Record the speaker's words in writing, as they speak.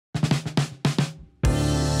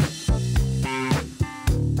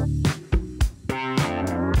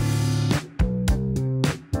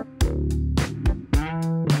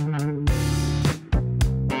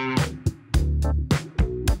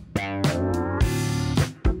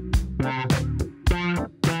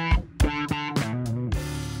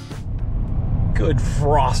Good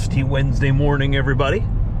frosty Wednesday morning, everybody.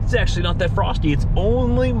 It's actually not that frosty. It's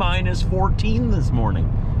only minus 14 this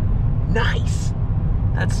morning. Nice.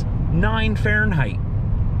 That's 9 Fahrenheit.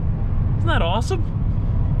 Isn't that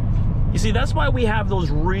awesome? You see, that's why we have those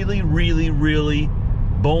really, really, really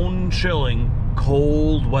bone-chilling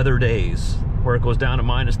cold weather days where it goes down to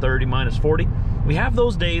minus 30, minus 40. We have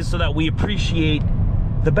those days so that we appreciate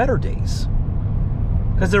the better days.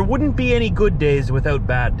 Because there wouldn't be any good days without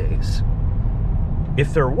bad days.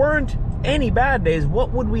 If there weren't any bad days,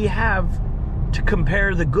 what would we have to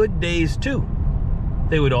compare the good days to?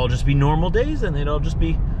 They would all just be normal days and they'd all just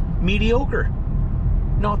be mediocre.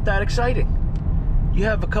 Not that exciting. You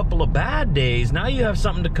have a couple of bad days, now you have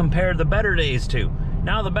something to compare the better days to.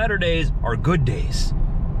 Now the better days are good days.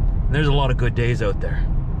 And there's a lot of good days out there.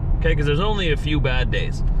 Okay, because there's only a few bad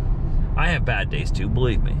days. I have bad days too,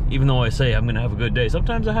 believe me. Even though I say I'm going to have a good day,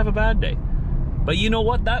 sometimes I have a bad day. But you know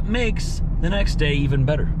what? That makes the next day even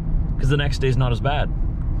better. Because the next day is not as bad.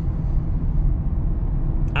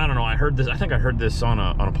 I don't know, I heard this, I think I heard this on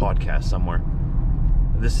a podcast somewhere.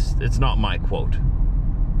 It's not my quote.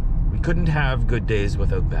 We couldn't have good days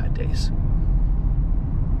without bad days.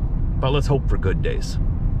 But let's hope for good days.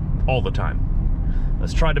 All the time.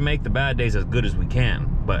 Let's try to make the bad days as good as we can.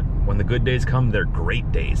 But when the good days come, they're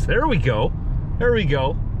great days. There we go. There we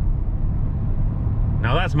go.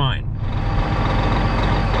 Now that's mine.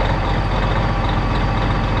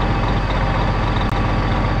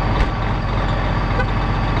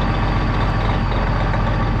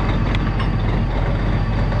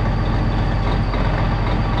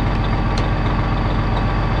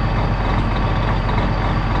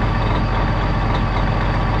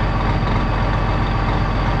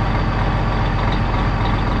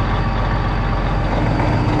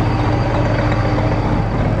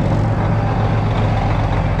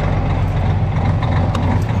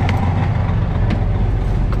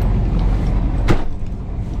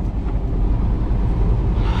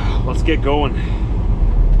 Get going.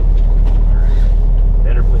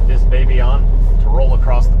 Better put this baby on to roll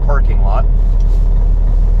across the parking lot.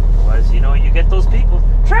 Otherwise, you know, you get those people.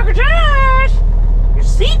 Trucker Josh! Your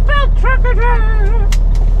seatbelt, Trucker Josh!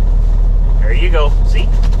 There you go. See?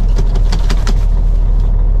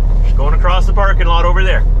 Just going across the parking lot over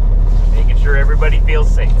there. Making sure everybody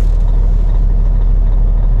feels safe.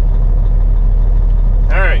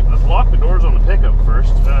 Alright, let's lock the doors on the pickup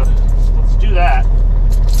first. Let's do that.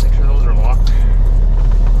 Make sure those are locked.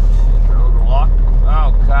 Make sure those are locked.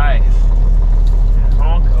 Okay.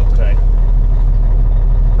 Honk. Okay.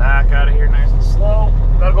 Back out of here nice and slow.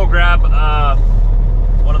 Gotta go grab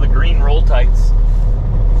one of the green roll tights.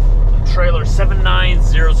 Trailer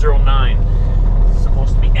 79009. It's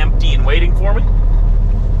supposed to be empty and waiting for me.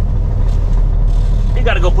 You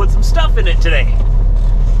gotta go put some stuff in it today.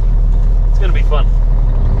 It's gonna be fun.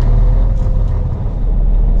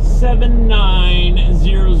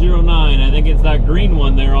 79009. I think it's that green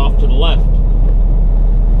one there off to the left.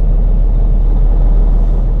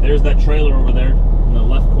 There's that trailer over there in the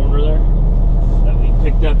left corner there that we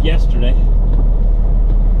picked up yesterday.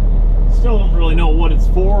 Still don't really know what it's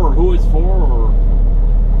for or who it's for or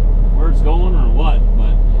where it's going or what,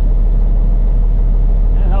 but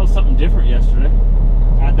yeah, that was something different yesterday.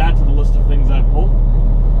 Add that to the list of things I pulled.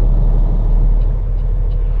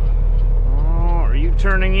 Are you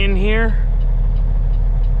turning in here?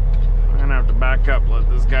 I'm gonna have to back up, let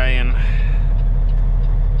this guy in.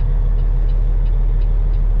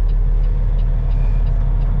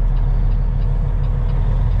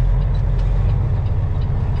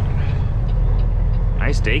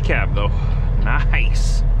 Nice day cab though.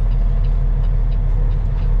 Nice.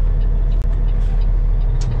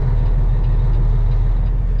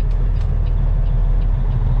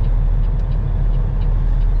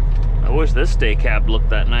 I wish this day cab looked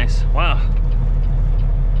that nice. Wow.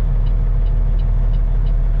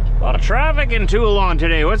 A lot of traffic in Toulon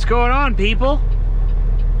today. What's going on, people?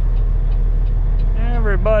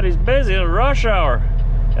 Everybody's busy. Rush hour.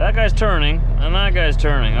 Yeah, that guy's turning, and that guy's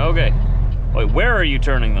turning. Okay. Wait, where are you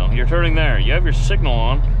turning, though? You're turning there. You have your signal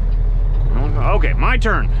on. Okay, my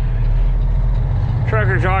turn.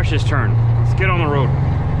 Trucker Josh's turn. Let's get on the road.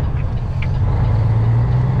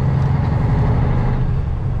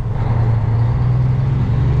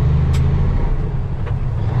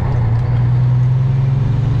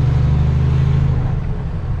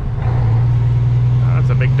 That's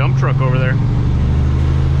a big dump truck over there.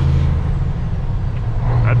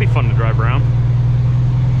 That'd be fun to drive around.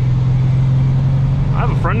 I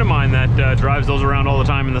have a friend of mine that drives those around all the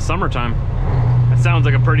time in the summertime. That sounds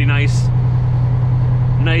like a pretty nice,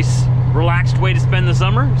 relaxed way to spend the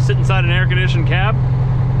summer. Sit inside an air-conditioned cab.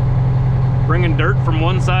 bringing dirt from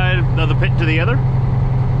one side of the pit to the other.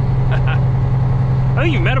 I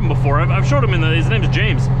think you met him before. I've showed him in the, his name is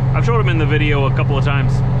James. I've showed him in the video a couple of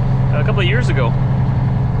times, a couple of years ago.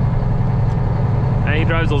 And he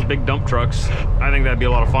drives those big dump trucks. I think that'd be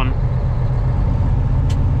a lot of fun.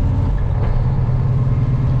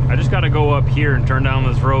 I just gotta go up here and turn down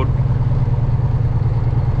this road.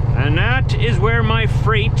 And that is where my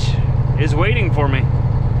freight is waiting for me.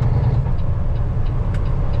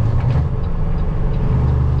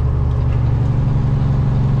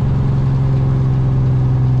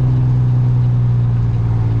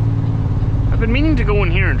 I've been meaning to go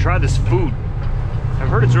in here and try this food. I've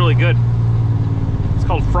heard it's really good. It's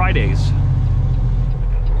called Fridays.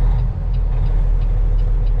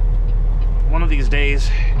 One of these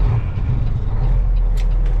days.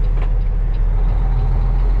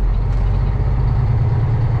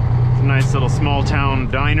 It's a nice little small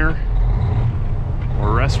town diner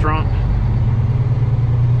or restaurant.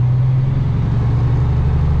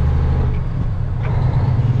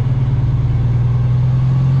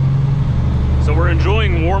 So we're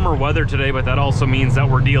enjoying warmer weather today, but that also means that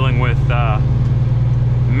we're dealing with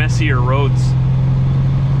messier roads.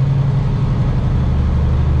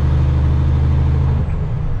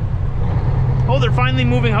 Oh, they're finally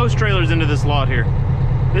moving house trailers into this lot here.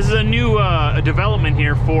 This is a new development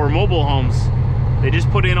here for mobile homes. They just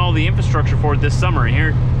put in all the infrastructure for it this summer. And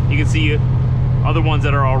here you can see other ones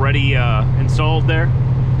that are already installed there.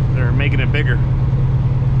 They're making it bigger.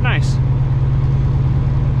 Nice.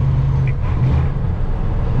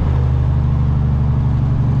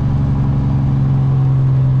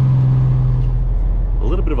 A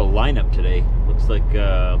little bit of a lineup today. Looks like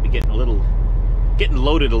I'll be getting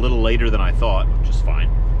loaded a little later than I thought, which is fine.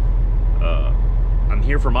 I'm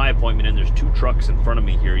here for my appointment, and there's 2 trucks in front of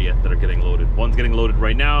me here yet that are getting loaded. One's getting loaded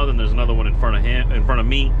right now, then there's another one in front of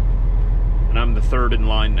me, and I'm the 3rd in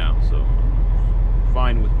line now, so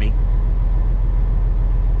fine with me.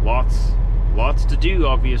 Lots to do,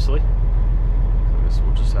 obviously. So I guess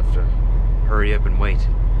we'll just have to hurry up and wait.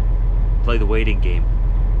 Play the waiting game.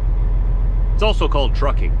 It's also called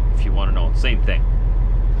trucking, if you want to know. Same thing.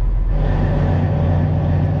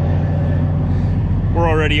 We're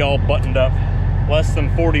already all buttoned up. Less than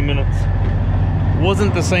 40 minutes.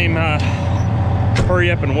 Wasn't the same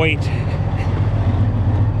hurry up and wait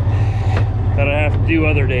that I have to do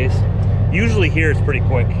other days. Usually here it's pretty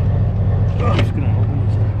quick. I'm just gonna open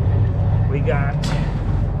this up. We got,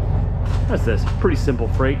 what's this? Pretty simple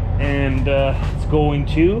freight, and it's going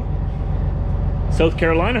to South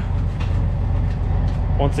Carolina.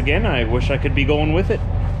 Once again, I wish I could be going with it.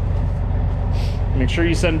 Make sure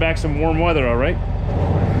you send back some warm weather, all right?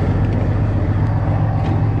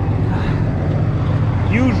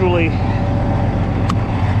 Usually,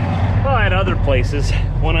 well, at other places,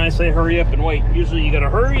 when I say hurry up and wait, usually you gotta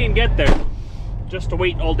hurry and get there just to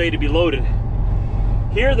wait all day to be loaded.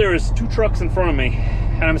 Here, there's 2 trucks in front of me,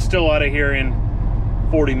 and I'm still out of here in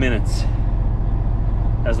 40 minutes.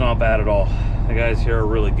 That's not bad at all. The guys here are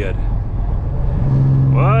really good.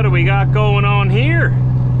 What do we got going on here?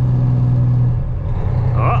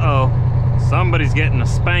 Uh-oh, somebody's getting a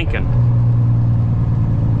spanking.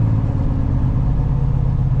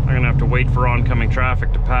 I'm gonna have to wait for oncoming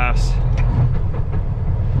traffic to pass.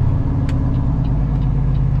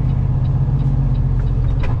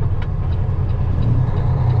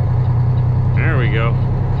 There we go.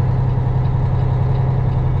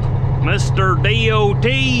 Mr. DOT.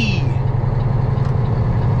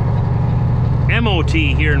 MOT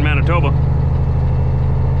here in Manitoba.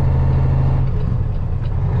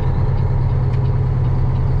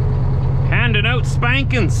 Handing out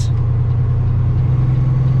spankings.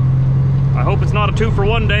 I hope it's not a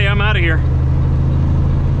 2-for-1 day. I'm out of here.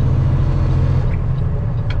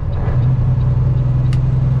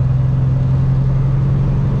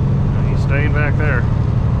 He's staying back there.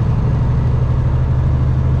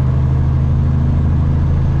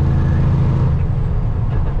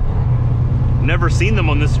 Never seen them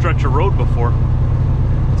on this stretch of road before.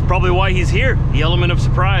 It's probably why he's here. The element of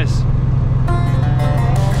surprise.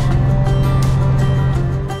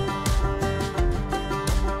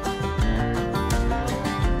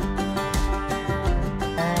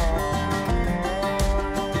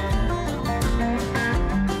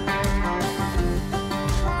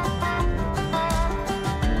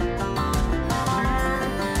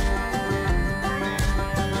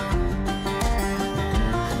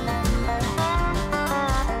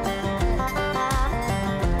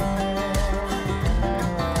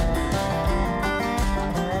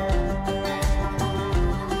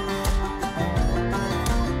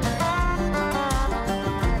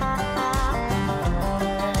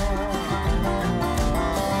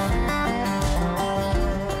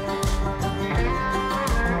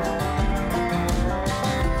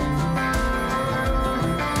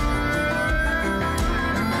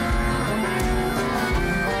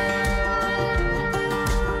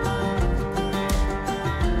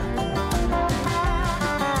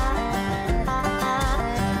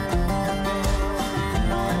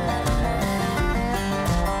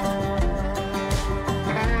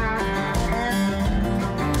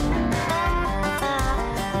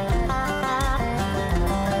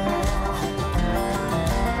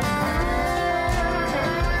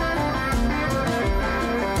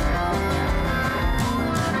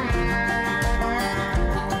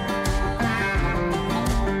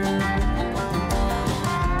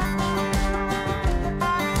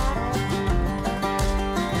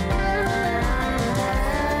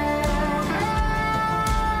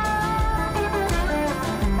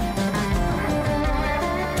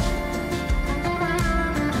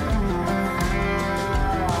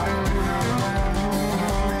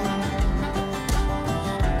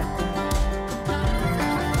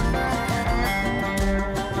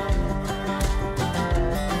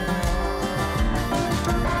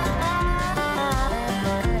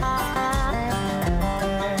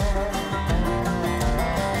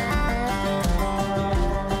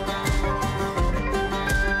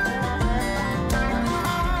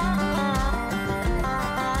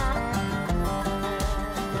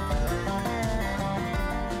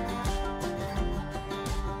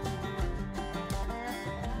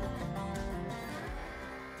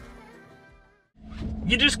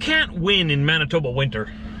 you just can't win in Manitoba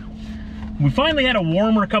winter. We finally had a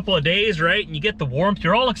warmer couple of days, right? And you get the warmth,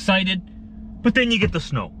 you're all excited, but then you get the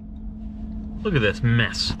snow. Look at this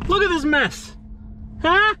mess. Look at this mess.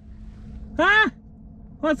 Huh? Huh?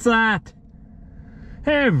 What's that?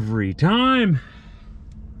 Every time.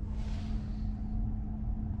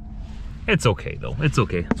 It's okay though, it's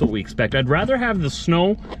okay. That's what we expect. I'd rather have the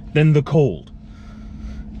snow than the cold.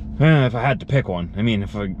 If I had to pick one. I mean,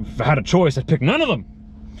 if I had a choice, I'd pick none of them.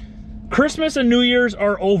 Christmas and New Year's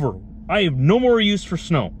are over. I have no more use for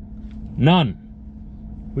snow. None.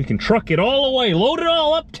 We can truck it all away, load it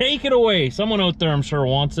all up, take it away. Someone out there, I'm sure,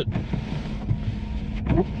 wants it.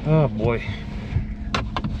 Oh boy.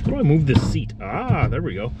 How do I move this seat? Ah, there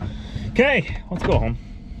we go. Okay, let's go home.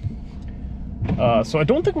 So I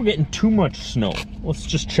don't think we're getting too much snow. Let's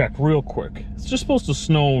just check real quick. It's just supposed to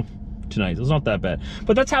snow tonight. It's not that bad.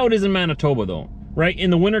 But that's how it is in Manitoba though, right? In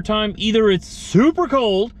the wintertime, either it's super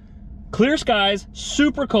cold, clear skies,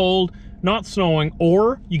 super cold, not snowing,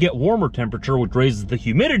 or you get warmer temperature, which raises the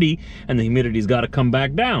humidity, and the humidity's got to come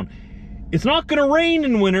back down. It's not going to rain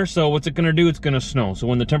in winter, so what's it going to do? It's going to snow. So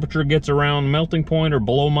when the temperature gets around melting point or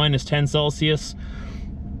below -10 Celsius,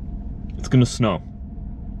 it's going to snow.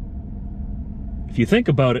 If you think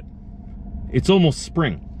about it, it's almost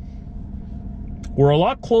spring. We're a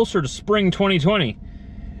lot closer to spring 2020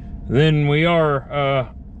 than we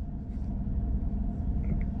are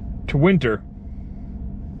to winter.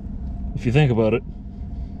 If you think about it,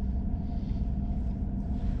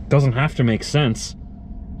 doesn't have to make sense.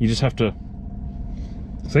 You just have to,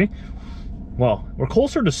 see? Well, we're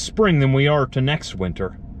closer to spring than we are to next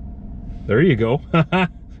winter. There you go.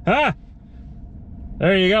 Ah!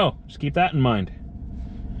 There you go. Just keep that in mind.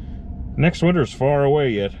 Next winter's far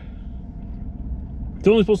away yet. It's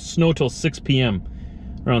only supposed to snow till 6 p.m.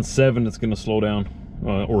 Around 7 it's going to slow down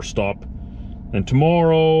or stop. And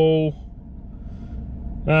tomorrow,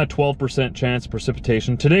 12% chance of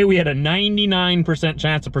precipitation. Today we had a 99%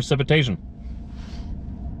 chance of precipitation.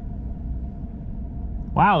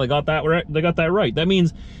 Wow, they got that right. They got that right. That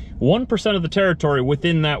means 1% of the territory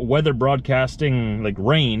within that weather broadcasting like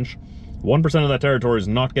range, 1% of that territory is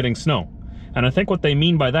not getting snow. And I think what they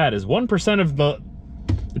mean by that is 1% of the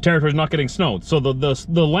territory is not getting snowed. So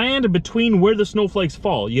the land between where the snowflakes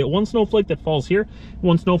fall, you get one snowflake that falls here,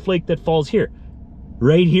 one snowflake that falls here.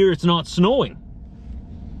 Right here, it's not snowing.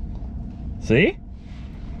 See?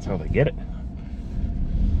 That's how they get it.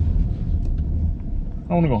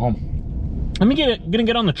 I want to go home. I'm gonna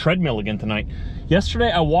get on the treadmill again tonight.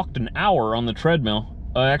 Yesterday I walked an hour on the treadmill.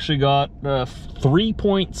 I actually got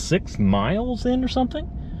 3.6 miles in or something.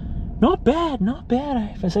 Not bad, not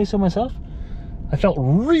bad, if I say so myself. I felt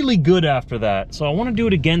really good after that. So I want to do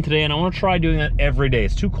it again today, and I want to try doing that every day.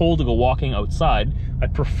 It's too cold to go walking outside. I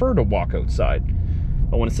prefer to walk outside.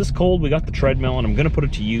 But when it's this cold, we got the treadmill, and I'm gonna put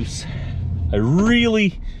it to use. I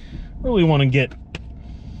really want to get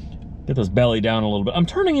this belly down a little bit. I'm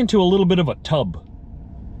turning into a little bit of a tub.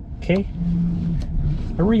 Okay?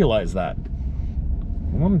 I realize that.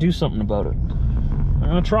 I want to do something about it. I'm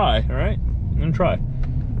gonna try, all right? I'm gonna try.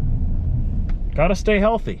 Gotta stay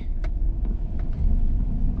healthy.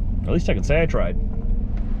 At least I can say I tried.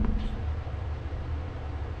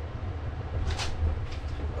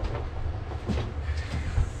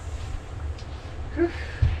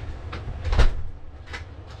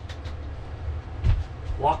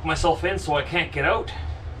 Lock myself in so I can't get out.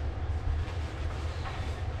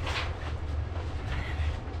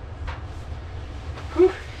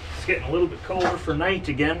 Whew. It's getting a little bit colder for night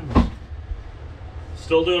again.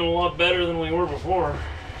 Still doing a lot better than we were before.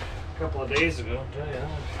 A couple of days ago, I'll tell you that.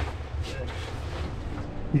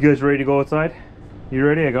 You guys ready to go outside? You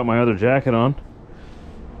ready? I got my other jacket on.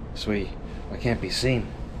 Sweet. I can't be seen.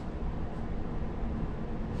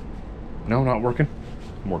 No, not working?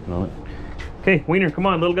 I'm working on it. Okay, Wiener, come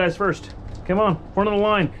on, little guys first. Come on, front of the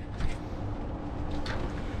line.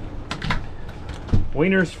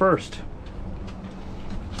 Wieners first.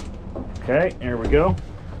 Okay, there we go.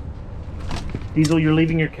 Diesel, you're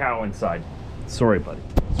leaving your cow inside. Sorry, buddy.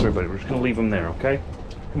 Sorry, buddy. We're just gonna leave him there, okay?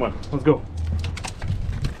 Come on, let's go.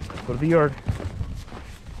 Go to the yard.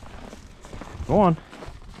 Go on.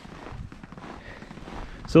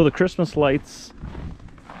 So the Christmas lights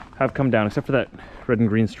have come down, except for that red and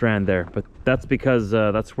green strand there, but that's because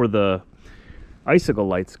that's where the icicle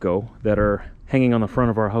lights go that are hanging on the front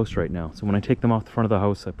of our house right now. So when I take them off the front of the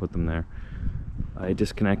house, I put them there. I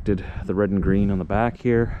disconnected the red and green on the back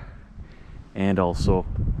here and also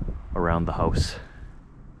around the house.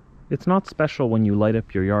 It's not special when you light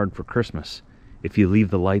up your yard for Christmas if you leave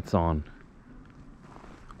the lights on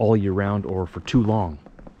all year round or for too long,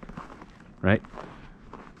 right?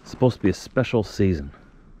 It's supposed to be a special season.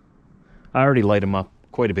 I already light them up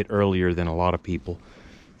quite a bit earlier than a lot of people.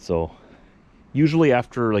 So usually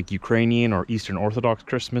after like Ukrainian or Eastern Orthodox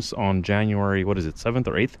Christmas on January, what is it, 7th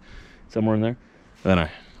or 8th? Somewhere in there. Then I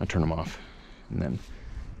turn them off. And then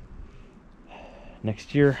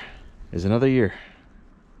next year is another year.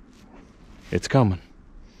 It's coming.